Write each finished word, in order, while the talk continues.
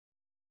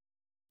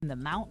in the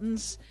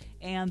mountains.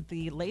 And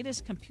the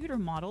latest computer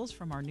models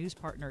from our news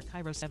partner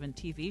KIRO 7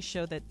 TV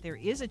show that there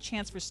is a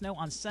chance for snow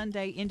on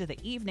Sunday into the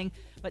evening,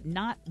 but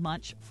not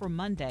much for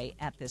Monday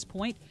at this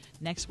point.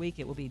 Next week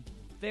it will be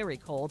very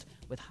cold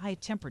with high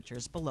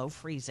temperatures below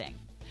freezing.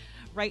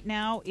 Right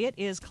now it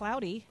is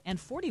cloudy and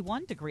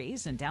 41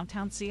 degrees in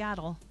downtown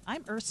Seattle.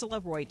 I'm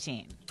Ursula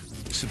Royteen.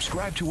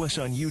 Subscribe to us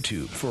on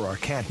YouTube for our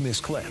can't miss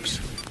clips.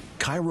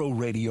 KIRO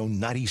Radio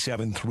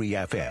 97.3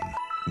 FM.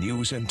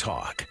 News and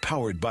talk,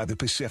 powered by the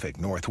Pacific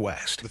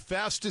Northwest. The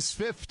Fastest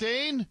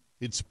 15,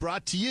 it's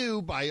brought to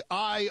you by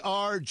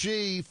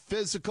IRG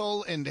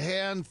Physical and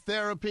Hand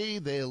Therapy.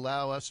 They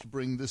allow us to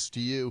bring this to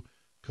you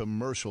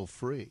commercial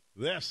free.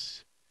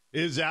 This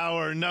is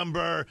our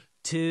number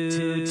two.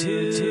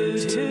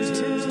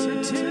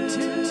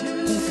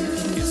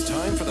 It's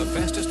time for the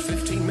Fastest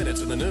 15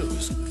 minutes in the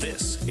news.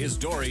 This is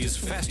Dori's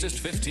Fastest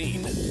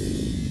 15.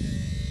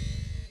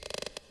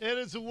 It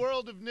is a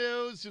world of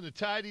news in a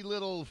tiny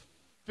little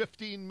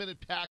 15-minute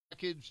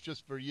package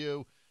just for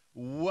you.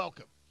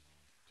 Welcome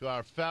to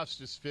our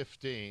Fastest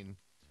 15.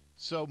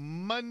 So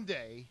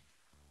Monday,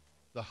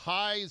 the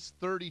high is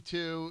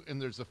 32,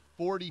 and there's a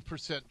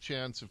 40%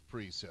 chance of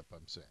precip,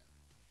 I'm saying.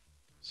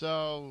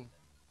 So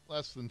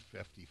less than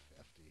 50-50.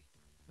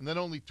 And then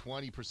only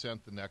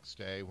 20% the next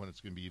day when it's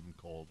going to be even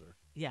colder.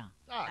 Yeah.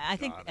 I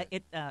think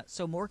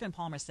so Morgan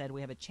Palmer said we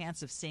have a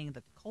chance of seeing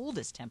the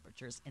coldest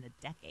temperatures in a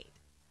decade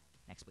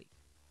next week.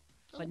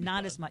 But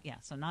not as much,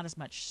 so not as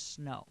much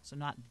snow. So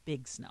not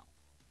big snow.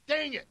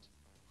 Dang it!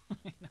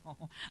 I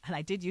know. And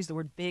I did use the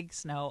word big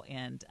snow,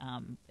 and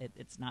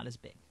it's not as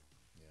big.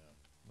 Yeah.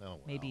 Oh, well.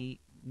 Maybe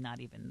not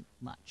even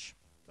much.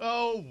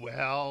 Oh,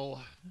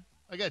 well.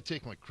 I got to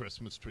take my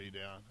Christmas tree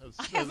down.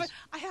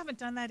 I haven't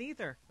done that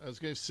either. I was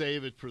going to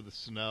save it for the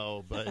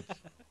snow, but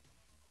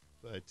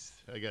I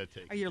got to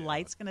take it Are your down.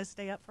 lights going to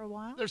stay up for a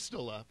while? They're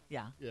still up.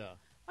 Yeah. Yeah.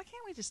 Why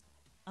can't we just...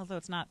 Although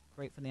it's not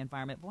great for the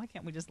environment, but why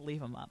can't we just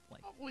leave them up?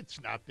 Oh,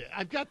 it's not bad.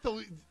 I've got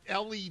the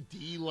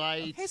LED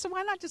lights. Okay, so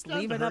why not just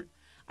leave it up?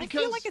 I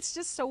feel like it's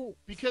just so...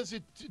 Because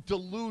it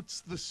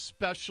dilutes the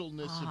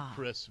specialness of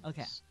Christmas.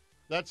 Okay.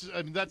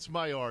 That's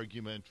my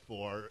argument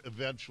for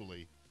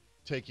eventually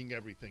taking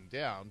everything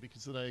down,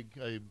 because then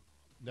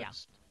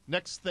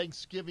next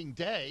Thanksgiving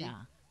Day,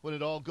 when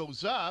it all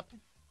goes up,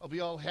 I'll be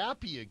all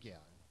happy again.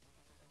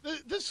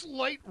 This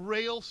light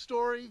rail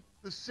story,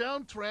 the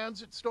Sound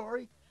Transit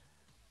story...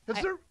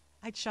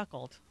 I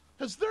chuckled.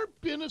 Has there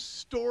been a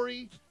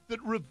story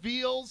that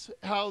reveals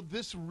how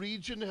this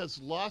region has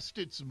lost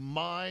its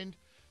mind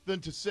than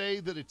to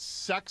say that it's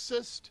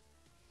sexist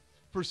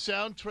for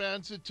Sound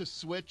Transit to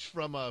switch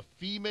from a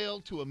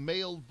female to a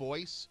male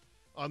voice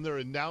on their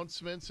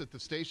announcements at the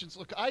stations?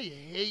 Look, I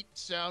hate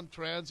Sound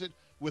Transit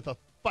with a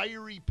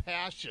fiery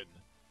passion,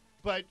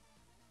 but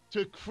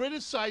to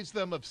criticize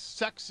them of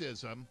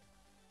sexism,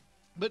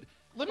 but...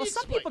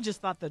 Some people just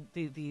thought that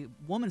the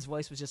woman's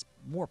voice was just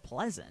more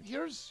pleasant.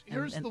 Here's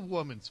the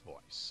woman's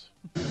voice.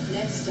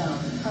 Next stop,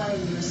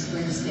 Pioneer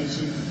Square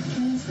Station.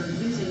 Transfer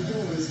using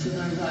doors to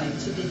my right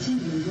to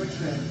continue your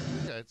trip.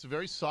 Yeah, it's a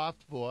very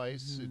soft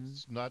voice. Mm-hmm.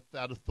 It's not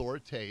that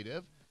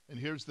authoritative. And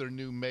here's their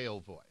new male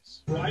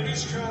voice.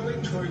 Riders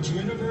traveling towards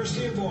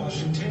University of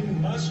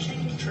Washington must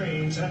change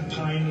trains at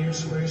Pioneer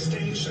Square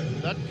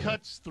Station. That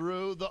cuts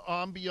through the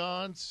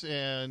ambiance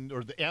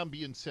or the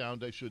ambient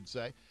sound, I should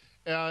say.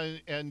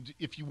 And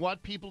if you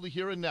want people to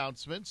hear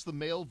announcements, the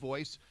male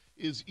voice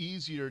is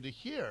easier to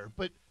hear.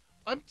 But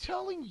I'm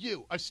telling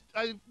you,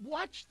 I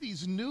watched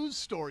these news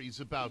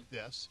stories about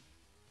this,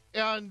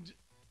 and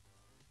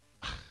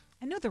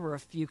I know there were a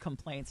few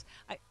complaints.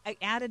 I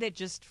added it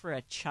just for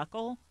a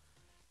chuckle.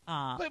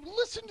 But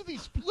listen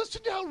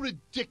to how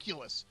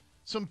ridiculous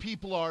some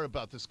people are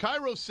about this.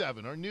 KIRO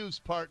 7, our news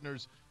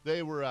partners,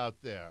 they were out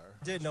there.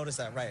 I did notice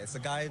that, right. It's a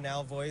guy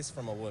now voice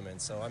from a woman,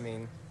 so I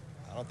mean...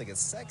 I don't think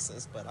it's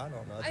sexist, but I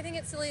don't know. I think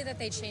it's silly that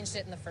they changed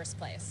it in the first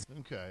place.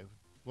 Okay.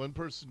 One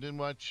person didn't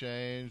want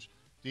change.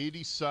 Dee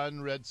Dee's son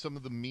read some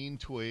of the mean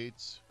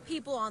tweets.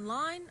 People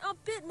online, a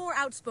bit more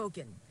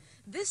outspoken.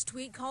 This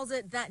tweet calls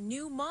it that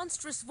new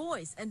monstrous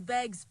voice and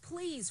begs,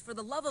 please, for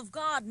the love of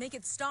God, make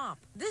it stop.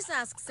 This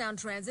asks Sound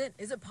Transit,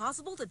 is it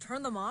possible to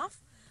turn them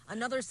off?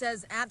 Another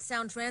says, at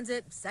Sound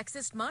Transit,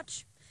 sexist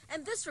much?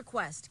 And this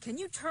request, can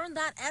you turn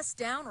that S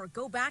down or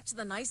go back to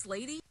the nice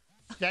lady?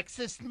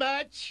 Sexist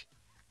much?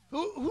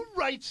 Who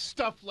writes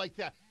stuff like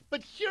that?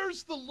 But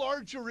here's the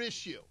larger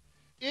issue.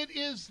 It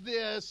is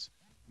this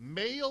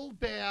male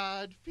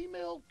bad,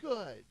 female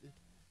good.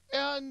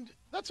 And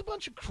that's a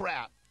bunch of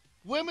crap.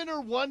 Women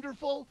are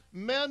wonderful.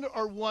 Men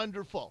are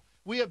wonderful.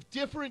 We have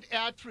different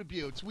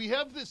attributes. We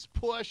have this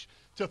push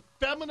to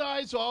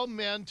feminize all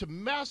men, to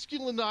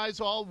masculinize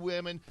all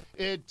women.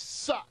 It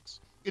sucks.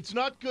 It's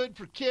not good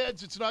for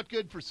kids. It's not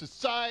good for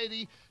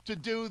society to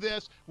do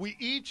this. We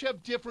each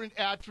have different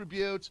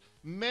attributes.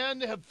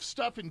 Men have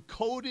stuff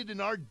encoded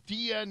in our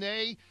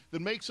DNA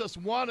that makes us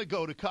want to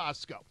go to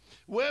Costco.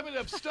 Women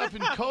have stuff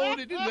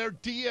encoded in their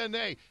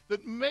DNA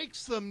that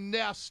makes them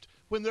nest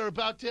when they're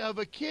about to have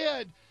a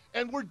kid.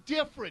 And we're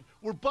different.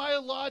 We're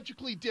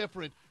biologically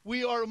different.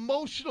 We are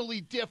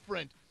emotionally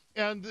different.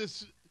 And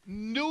this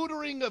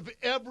neutering of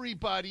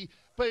everybody,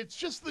 but it's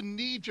just the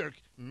knee-jerk.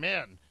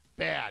 Men,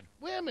 bad.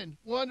 Women,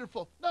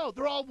 wonderful. No,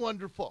 they're all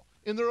wonderful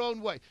in their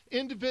own way.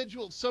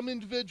 Individuals, some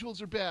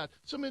individuals are bad.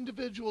 Some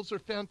individuals are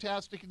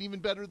fantastic and even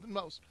better than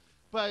most.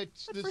 But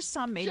for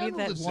some, maybe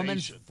that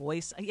woman's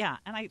voice,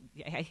 and I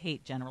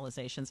hate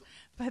generalizations,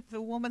 but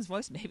the woman's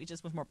voice maybe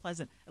just was more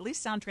pleasant. At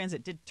least Sound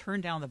Transit did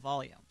turn down the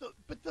volume.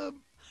 But the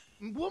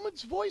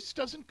woman's voice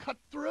doesn't cut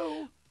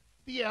through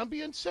the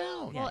ambient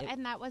sound. Well,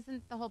 and that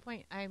wasn't the whole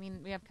point. I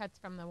mean, we have cuts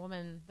from the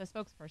woman, the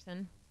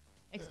spokesperson,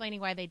 explaining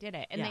why they did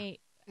it. And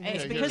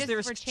it's because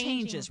there's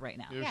changes right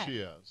now. Here she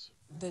is.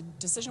 The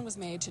decision was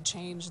made to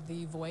change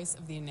the voice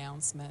of the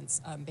announcements,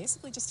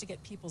 basically just to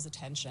get people's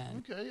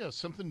attention. Okay, yeah,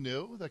 something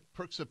new that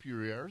perks up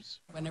your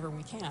ears. Whenever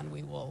we can,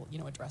 we will,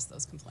 address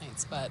those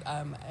complaints. But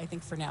I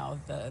think for now,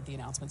 the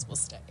announcements will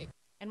stay.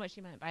 And what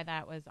she meant by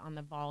that was on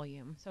the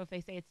volume. So if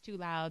they say it's too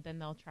loud, then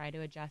they'll try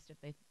to adjust if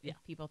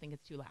people think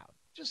it's too loud.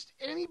 Just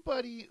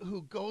anybody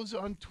who goes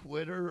on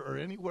Twitter or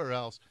anywhere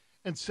else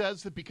and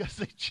says that because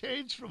they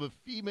changed from a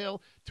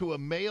female to a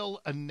male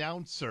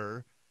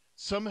announcer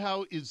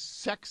somehow is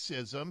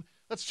sexism.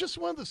 That's just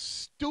one of the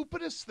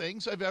stupidest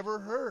things I've ever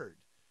heard.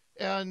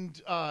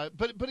 And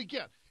but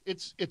again,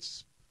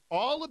 it's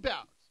all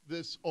about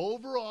this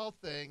overall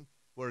thing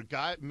where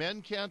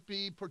men can't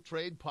be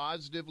portrayed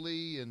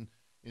positively in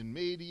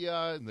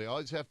media, and they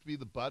always have to be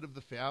the butt of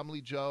the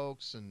family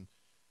jokes. And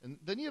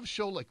then you have a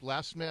show like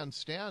Last Man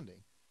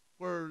Standing,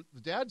 where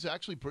the dad's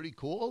actually pretty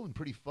cool and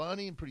pretty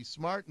funny and pretty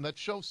smart, and that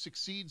show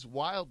succeeds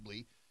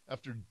wildly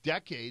after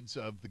decades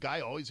of the guy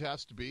always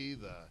has to be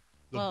the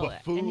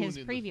buffoon in his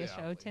previous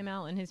show, Tim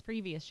Allen, his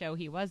previous show,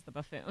 he was the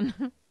buffoon.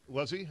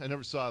 Was he? I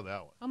never saw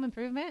that one. Home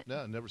Improvement? No,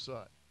 I never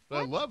saw it.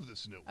 But I love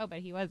this new one. Oh, but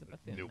he was a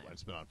buffoon. New one.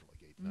 It's been on for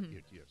like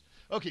 8 years.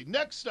 Okay,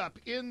 next up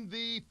in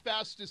the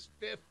Fastest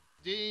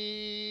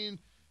 15,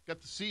 got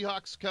the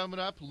Seahawks coming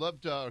up.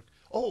 Loved,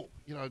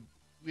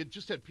 we had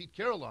just had Pete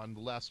Carroll on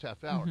the last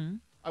half hour.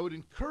 I would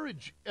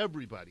encourage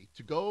everybody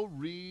to go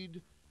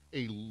read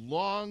a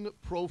long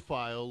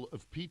profile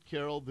of Pete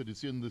Carroll that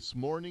is in this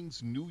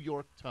morning's New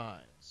York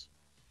Times.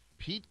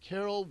 Pete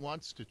Carroll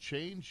wants to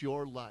change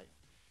your life.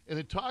 And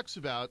it talks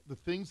about the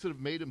things that have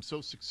made him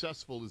so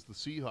successful as the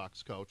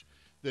Seahawks coach,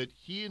 that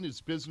he and his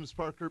business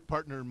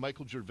partner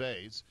Michael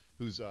Gervais,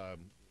 who's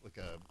like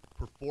a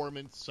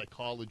performance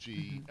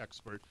psychology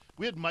expert.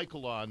 We had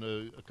Michael on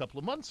a couple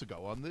of months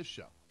ago on this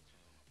show.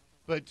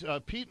 But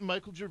Pete and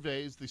Michael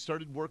Gervais, they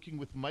started working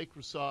with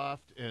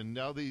Microsoft, and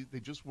now they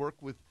just work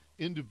with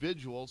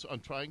individuals on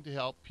trying to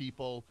help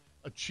people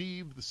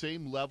achieve the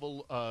same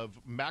level of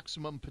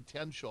maximum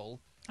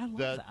potential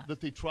that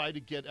they try to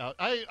get out.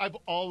 I've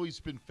always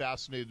been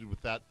fascinated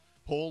with that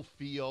whole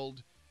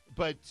field.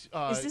 But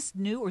is this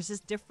new, or is this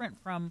different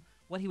from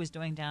what he was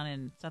doing down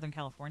in Southern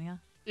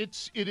California?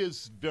 It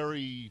is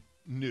very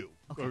new,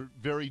 or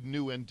very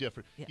new and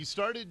different. Yeah. He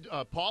started,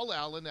 Paul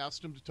Allen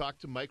asked him to talk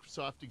to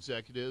Microsoft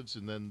executives,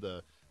 and then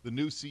the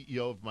new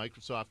CEO of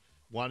Microsoft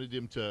wanted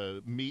him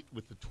to meet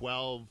with the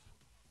 12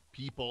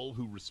 people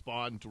who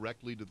respond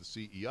directly to the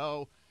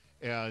CEO,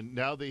 and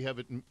now they have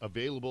it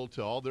available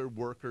to all their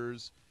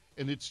workers,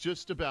 and it's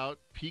just about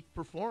peak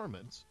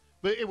performance.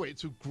 But anyway,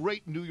 it's a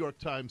great New York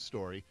Times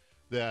story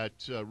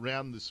that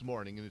ran this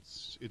morning, and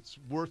it's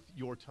worth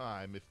your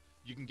time if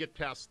you can get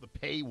past the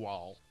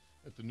paywall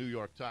at the New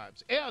York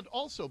Times. And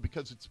also,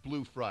 because it's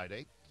Blue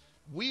Friday,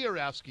 we are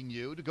asking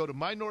you to go to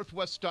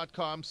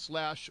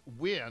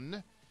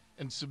mynorthwest.com/win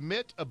and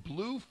submit a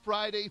Blue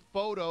Friday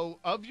photo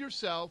of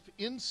yourself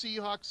in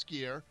Seahawks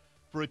gear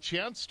for a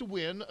chance to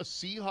win a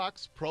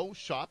Seahawks Pro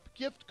Shop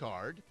gift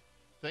card.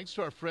 Thanks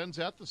to our friends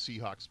at the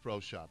Seahawks Pro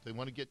Shop. They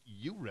want to get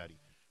you ready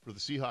for the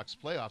Seahawks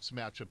playoffs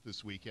matchup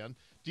this weekend.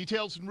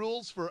 Details and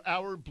rules for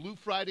our Blue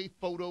Friday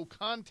photo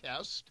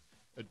contest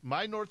at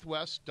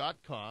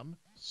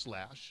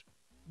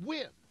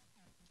mynorthwest.com/win.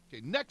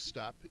 Okay, next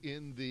up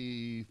in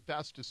the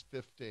Fastest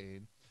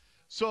 15.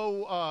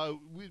 So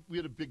we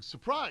had a big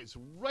surprise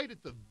right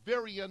at the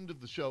very end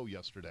of the show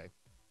yesterday.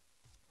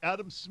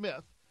 Adam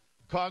Smith,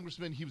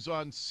 congressman, he was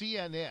on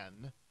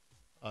CNN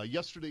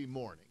yesterday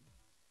morning,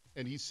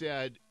 and he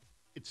said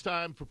it's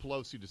time for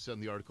Pelosi to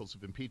send the articles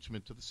of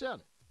impeachment to the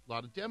Senate. A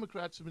lot of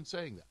Democrats have been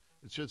saying that.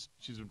 It's just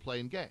she's been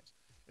playing games.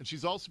 And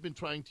she's also been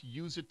trying to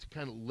use it to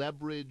kind of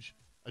leverage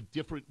a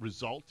different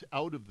result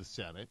out of the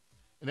Senate.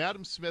 And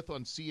Adam Smith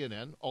on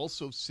CNN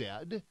also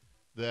said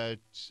that,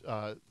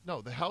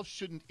 no, the House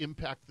shouldn't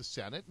impact the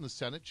Senate, and the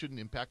Senate shouldn't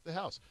impact the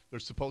House. They're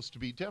supposed to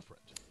be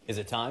different. Is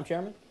it time,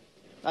 Chairman?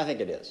 I think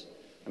it is.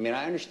 I mean,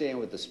 I understand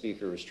what the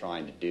Speaker is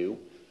trying to do,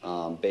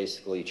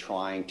 basically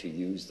trying to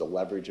use the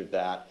leverage of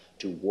that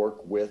to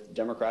work with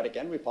Democratic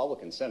and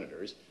Republican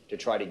senators to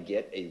try to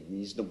get a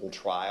reasonable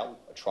trial,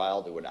 a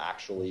trial that would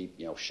actually,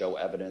 show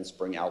evidence,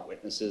 bring out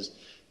witnesses.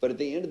 But at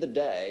the end of the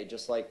day,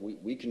 just like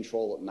we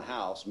control it in the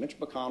House, Mitch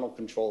McConnell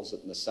controls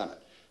it in the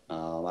Senate.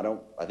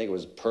 I think it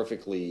was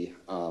perfectly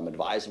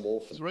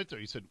advisable. It's right there.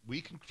 He said,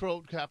 we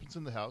control what happens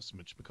in the House.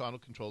 Mitch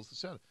McConnell controls the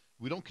Senate.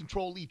 We don't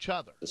control each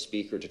other. The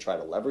Speaker to try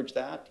to leverage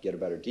that, to get a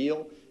better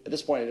deal. At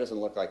this point, it doesn't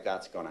look like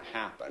that's going to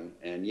happen.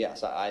 And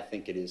yes, I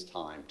think it is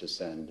time to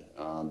send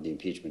the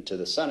impeachment to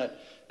the Senate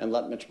and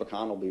let Mitch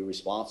McConnell be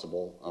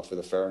responsible for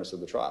the fairness of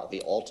the trial.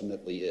 He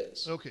ultimately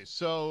is. Okay,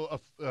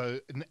 so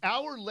an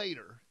hour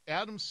later,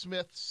 Adam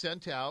Smith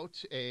sent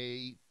out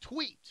a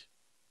tweet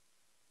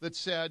that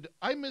said,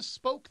 I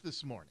misspoke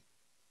this morning.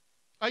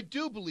 I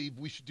do believe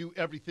we should do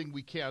everything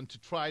we can to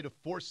try to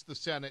force the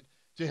Senate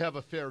to have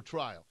a fair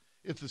trial.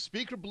 If the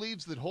Speaker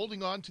believes that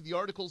holding on to the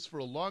articles for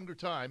a longer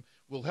time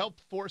will help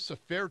force a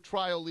fair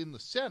trial in the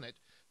Senate,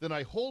 then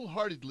I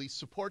wholeheartedly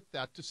support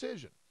that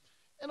decision.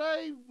 And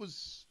I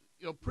was,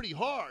 pretty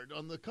hard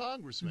on the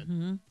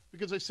congressman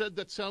because I said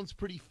that sounds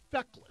pretty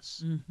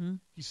feckless.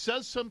 He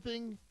says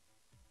something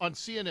on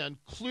CNN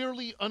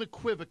clearly,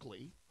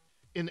 unequivocally.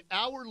 An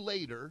hour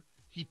later,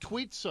 he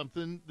tweets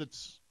something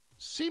that's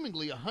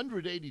seemingly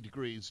 180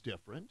 degrees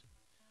different.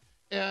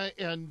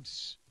 And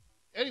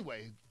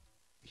anyway,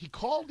 he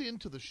called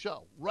into the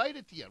show right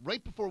at the end,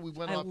 right before we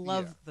went off the air. I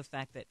love the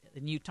fact that,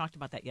 and you talked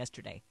about that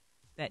yesterday,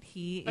 that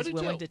he is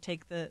willing to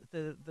take the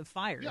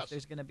fire if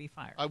there's going to be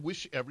fire. I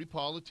wish every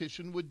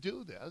politician would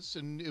do this,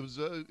 and it was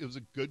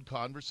a good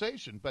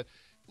conversation. But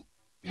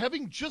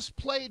having just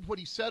played what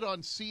he said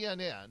on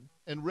CNN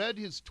and read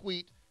his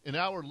tweet an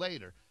hour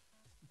later,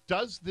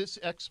 does this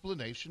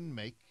explanation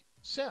make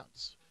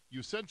sense?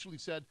 You essentially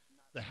said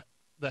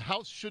the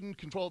House shouldn't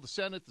control the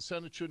Senate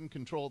shouldn't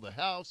control the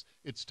House.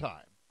 It's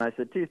time. I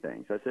said two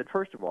things. I said,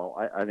 first of all,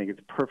 I think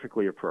it's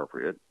perfectly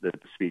appropriate that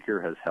the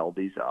Speaker has held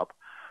these up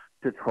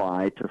to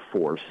try to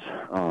force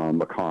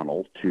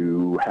McConnell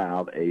to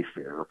have a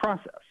fair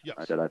process. Yes.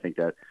 I said, I think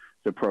that's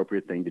the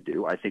appropriate thing to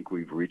do. I think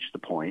we've reached the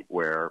point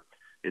where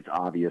it's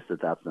obvious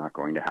that that's not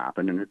going to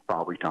happen, and it's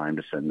probably time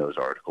to send those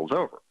articles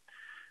over.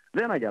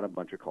 Then I got a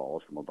bunch of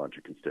calls from a bunch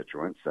of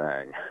constituents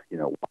saying,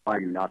 why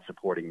are you not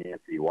supporting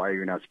Nancy? Why are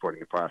you not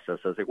supporting the process?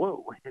 I was like,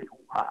 whoa,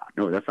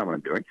 no, that's not what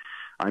I'm doing.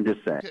 I'm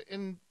just saying. Okay,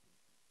 and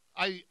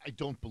I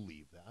don't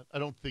believe that. I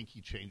don't think he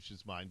changed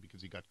his mind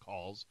because he got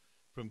calls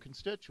from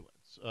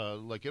constituents.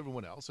 Like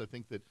everyone else, I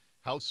think that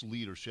House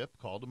leadership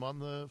called him on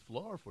the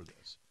floor for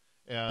this.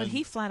 But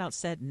he flat out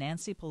said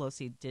Nancy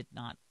Pelosi did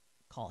not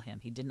call him.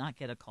 He did not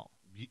get a call.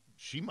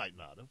 She might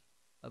not have.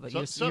 But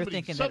you're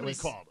thinking that was...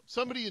 called him.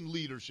 Somebody in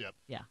leadership.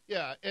 Yeah.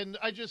 Yeah, and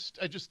I just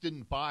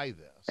didn't buy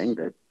this. And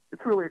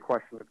it's really a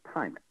question of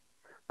timing.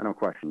 I don't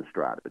question the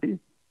strategy.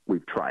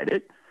 We've tried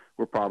it.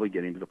 We're probably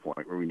getting to the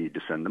point where we need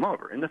to send them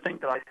over. And the thing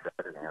that I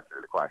said in answer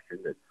to the question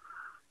that,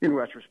 in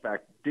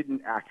retrospect,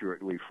 didn't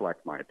accurately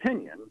reflect my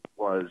opinion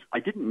was I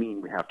didn't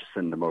mean we have to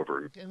send them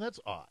over. And that's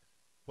odd.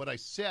 What I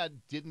said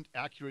didn't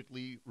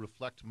accurately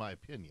reflect my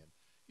opinion.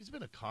 He's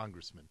been a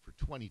congressman for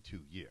 22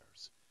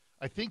 years.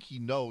 I think he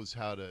knows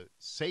how to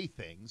say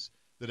things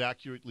that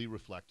accurately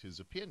reflect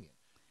his opinion.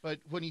 But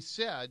when he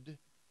said,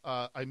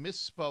 I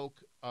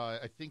misspoke,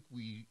 I think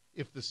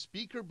if the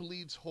Speaker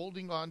believes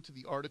holding on to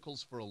the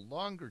articles for a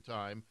longer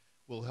time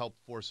will help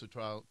force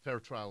a fair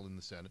trial in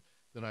the Senate,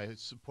 then I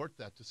support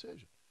that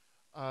decision.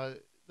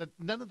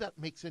 None of that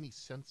makes any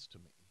sense to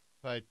me.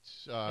 But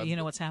you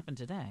know what's happened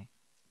today?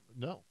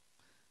 No.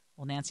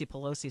 Well, Nancy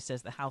Pelosi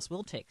says the House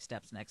will take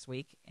steps next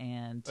week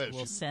and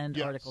will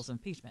send articles of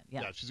impeachment.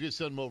 Yeah, she's going to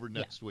send them over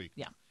next week.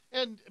 Yeah.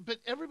 But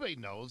everybody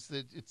knows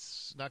that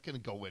it's not going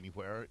to go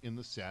anywhere in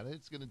the Senate.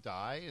 It's going to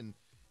die, and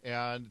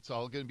it's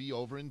all going to be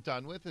over and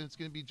done with, and it's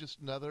going to be just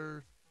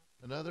another,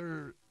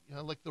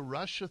 like the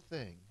Russia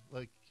thing,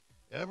 like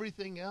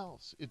everything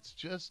else. It's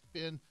just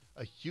been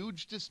a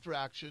huge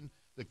distraction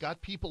that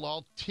got people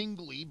all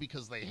tingly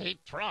because they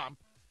hate Trump,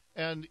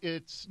 and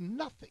it's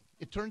nothing.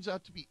 It turns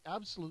out to be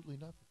absolutely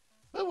nothing.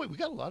 By the way, we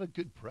got a lot of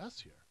good press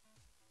here.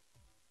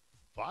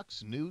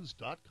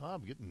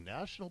 FoxNews.com getting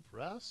national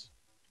press.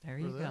 There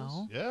you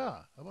go.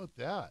 Yeah, how about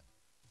that?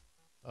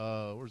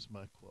 Where's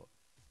my quote?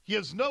 He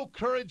has no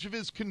courage of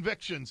his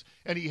convictions,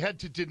 and he had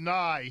to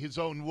deny his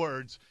own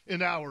words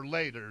an hour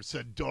later,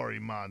 said Dori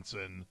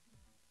Monson.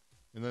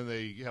 And then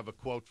they have a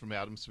quote from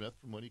Adam Smith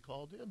from when he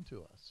called in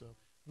to us. So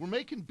we're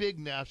making big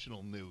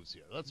national news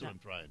here. That's what I'm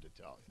trying to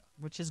tell you.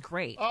 Which is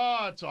great.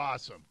 Oh, it's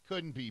awesome.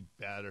 Couldn't be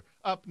better.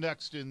 Up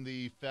next in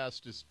the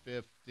Fastest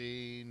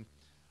 15.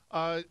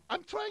 I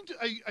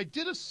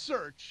did a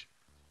search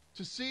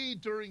to see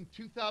during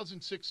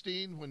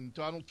 2016 when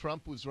Donald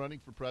Trump was running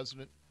for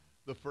president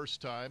the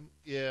first time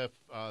if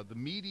the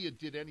media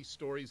did any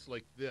stories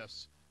like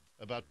this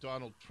about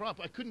Donald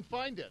Trump. I couldn't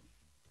find it.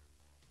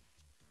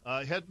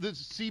 This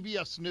is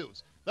CBS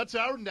News. That's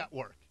our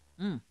network.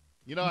 Mm.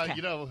 You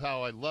know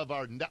how I love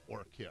our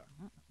network here.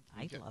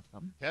 I love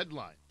them.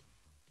 Headline: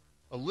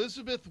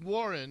 Elizabeth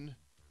Warren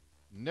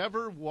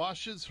never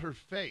washes her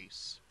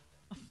face,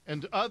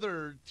 and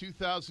other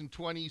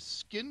 2020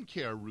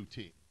 skincare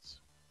routines.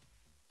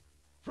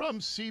 From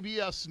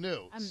CBS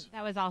News.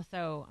 That was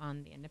also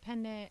on The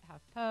Independent,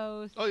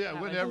 HuffPost. Oh,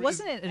 yeah.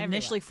 Wasn't it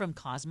initially from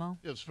Cosmo?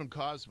 It was from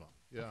Cosmo.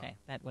 Yeah. Okay,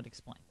 that would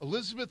explain.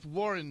 Elizabeth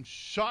Warren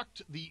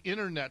shocked the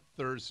internet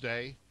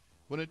Thursday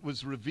when it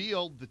was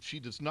revealed that she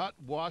does not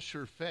wash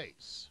her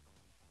face.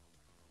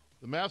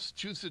 The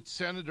Massachusetts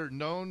senator,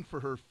 known for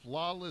her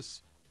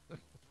flawless...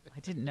 I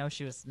didn't know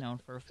she was known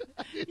for...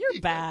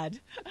 You're bad.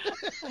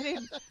 I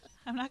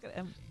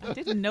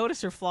didn't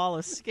notice her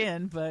flawless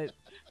skin, but...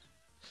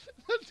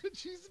 That's what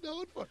she's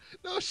known for.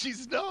 No,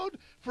 she's known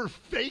for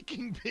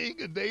faking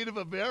being a Native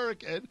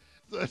American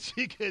so that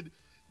she could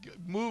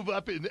move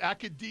up in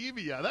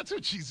academia. That's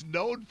what she's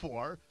known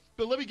for.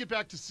 But let me get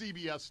back to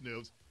CBS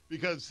News,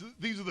 because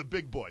these are the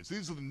big boys.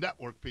 These are the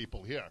network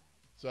people here.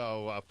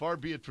 So far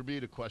be it for me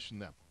to question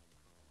them.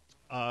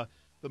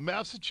 The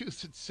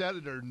Massachusetts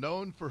senator,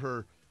 known for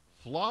her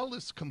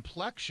flawless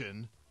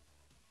complexion,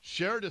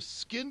 shared a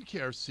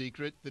skincare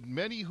secret that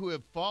many who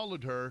have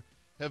followed her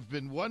have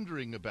been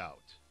wondering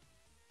about.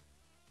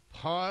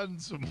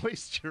 Pond's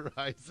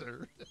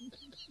moisturizer.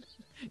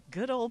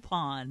 Good old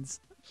Pond's.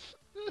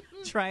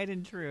 Tried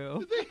and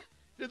true.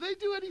 Did they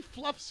do any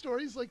fluff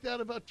stories like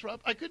that about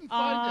Trump? I couldn't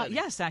find any.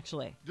 Yes,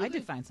 actually. I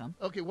did find some.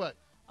 Okay, what?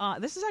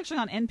 This is actually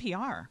on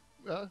NPR.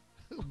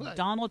 What?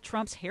 Donald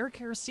Trump's hair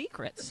care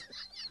secrets.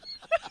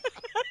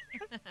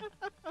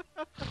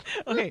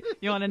 Okay,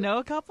 you want to know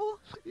a couple?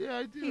 Yeah,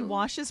 I do. He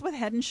washes with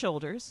Head and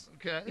Shoulders.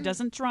 Okay. He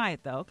doesn't dry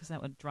it, though, because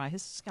that would dry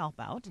his scalp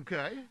out.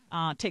 Okay.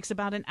 Takes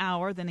about an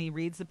hour. Then he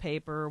reads the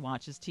paper,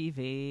 watches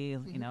TV,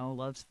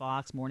 loves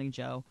Fox, Morning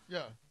Joe,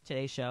 Yeah.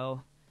 Today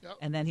Show. Yep.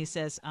 And then he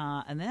says,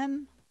 and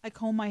then I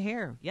comb my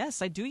hair.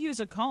 Yes, I do use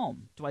a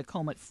comb. Do I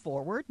comb it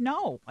forward?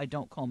 No, I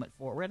don't comb it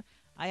forward.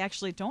 I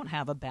actually don't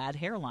have a bad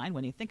hairline.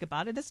 When you think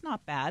about it, it's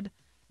not bad.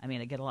 I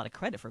mean, I get a lot of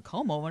credit for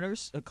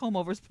comb-overs,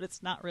 but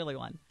it's not really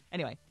one.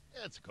 Anyway.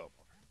 Yeah, it's a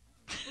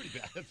comb-over. Pretty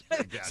bad. That's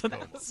pretty bad. So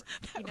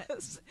that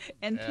was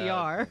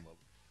NPR.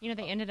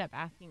 They ended up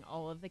asking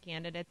all of the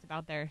candidates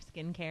about their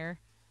skincare.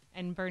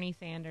 And Bernie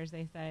Sanders,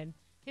 they said,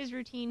 his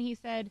routine, he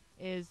said,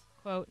 is,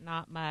 quote,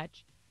 not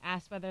much.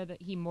 Asked whether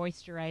he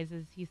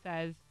moisturizes, he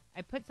says,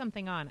 I put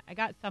something on. I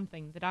got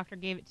something. The doctor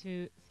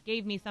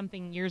gave me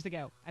something years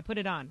ago. I put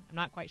it on. I'm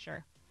not quite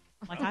sure.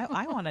 Like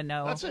I want to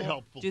know. That's a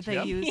helpful tip.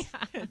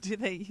 Do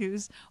they Yeah.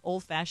 use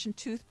old-fashioned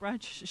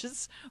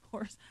toothbrushes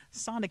or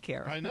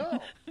Sonicare? I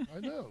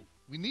know.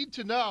 We need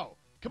to know.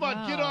 Come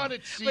on, get on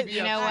it, CBS. But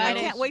you know what? I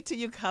can't wait till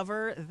you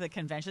cover the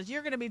conventions.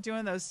 You're going to be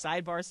doing those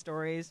sidebar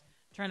stories,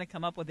 trying to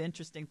come up with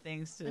interesting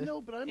things. I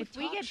know, but I'm a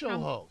talk show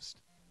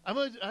host. I'm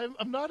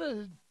not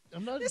a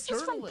This journalist.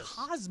 is from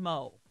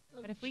Cosmo.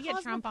 But if we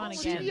get Trump on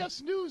again,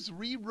 CBS News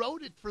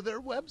rewrote it for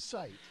their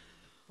website.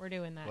 We're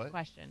doing that What?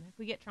 question. If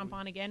we get Trump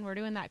on again, we're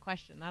doing that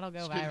question. That'll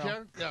go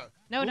Skincare? viral.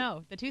 Yeah.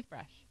 No, the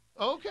toothbrush.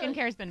 Okay.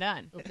 Skincare's been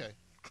done. Okay.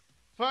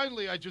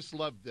 Finally, I just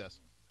loved this.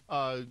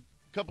 A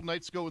couple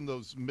nights ago when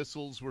those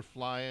missiles were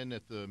flying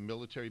at the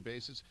military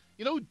bases,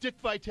 you know who Dick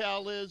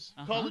Vitale is?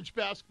 College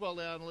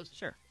basketball analyst.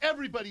 Sure.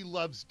 Everybody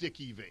loves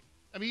Dickie V.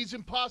 I mean, he's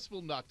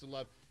impossible not to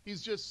love.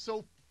 He's just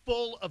so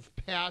full of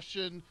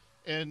passion,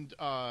 and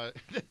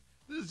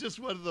this is just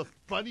one of the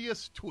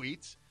funniest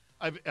tweets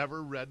I've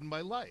ever read in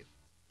my life.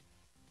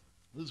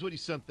 This is what he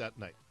sent that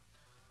night.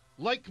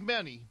 Like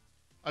many,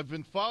 I've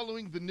been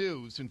following the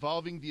news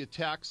involving the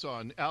attacks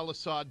on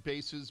al-Assad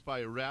bases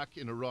by Iraq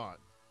and Iran.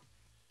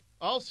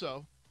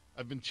 Also,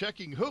 I've been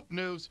checking Hoop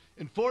News,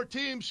 and 4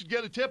 teams should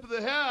get a tip of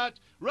the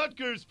hat.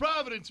 Rutgers,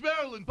 Providence,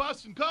 Maryland,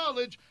 Boston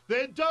College. They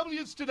had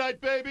W's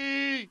tonight,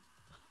 baby.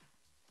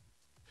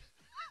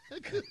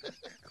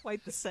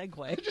 Quite the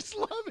segue. I just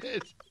love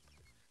it.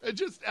 I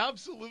just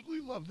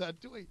absolutely love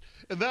that tweet.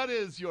 And that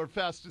is your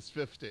Fastest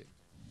 50.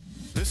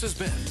 This has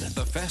been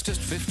the fastest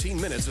 15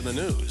 minutes in the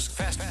news.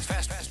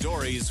 Fast.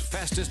 Dori's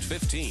Fastest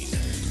 15.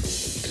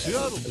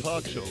 Seattle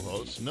talk show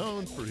host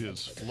known for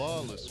his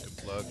flawless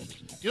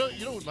complexion.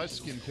 You know what my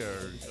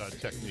skincare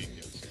technique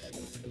is?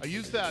 I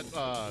use that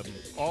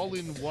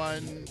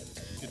all-in-one.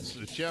 It's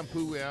a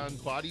shampoo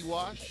and body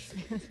wash.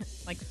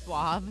 Like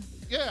Suave?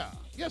 Yeah,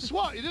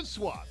 Suave. It is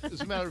Suave,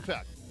 as a matter of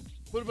fact.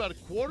 Put about a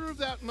quarter of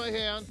that in my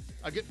hand.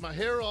 I get my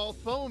hair all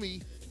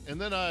foamy,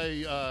 and then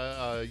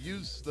I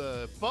use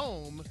the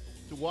foam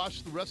to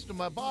wash the rest of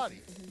my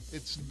body.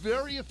 It's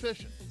very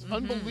efficient. It's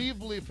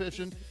unbelievably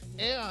efficient,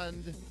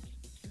 and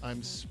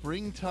I'm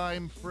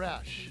springtime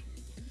fresh.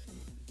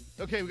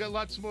 Okay, we got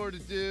lots more to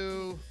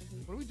do.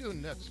 What are we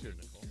doing next here,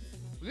 Nicole?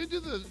 We're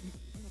gonna do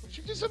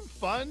should we do some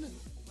fun?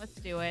 Let's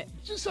do it.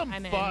 Let's do some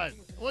fun. I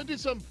want to do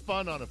some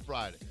fun on a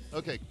Friday.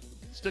 Okay,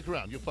 stick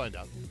around. You'll find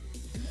out.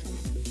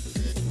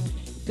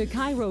 The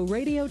KIRO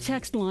radio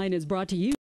text line is brought to you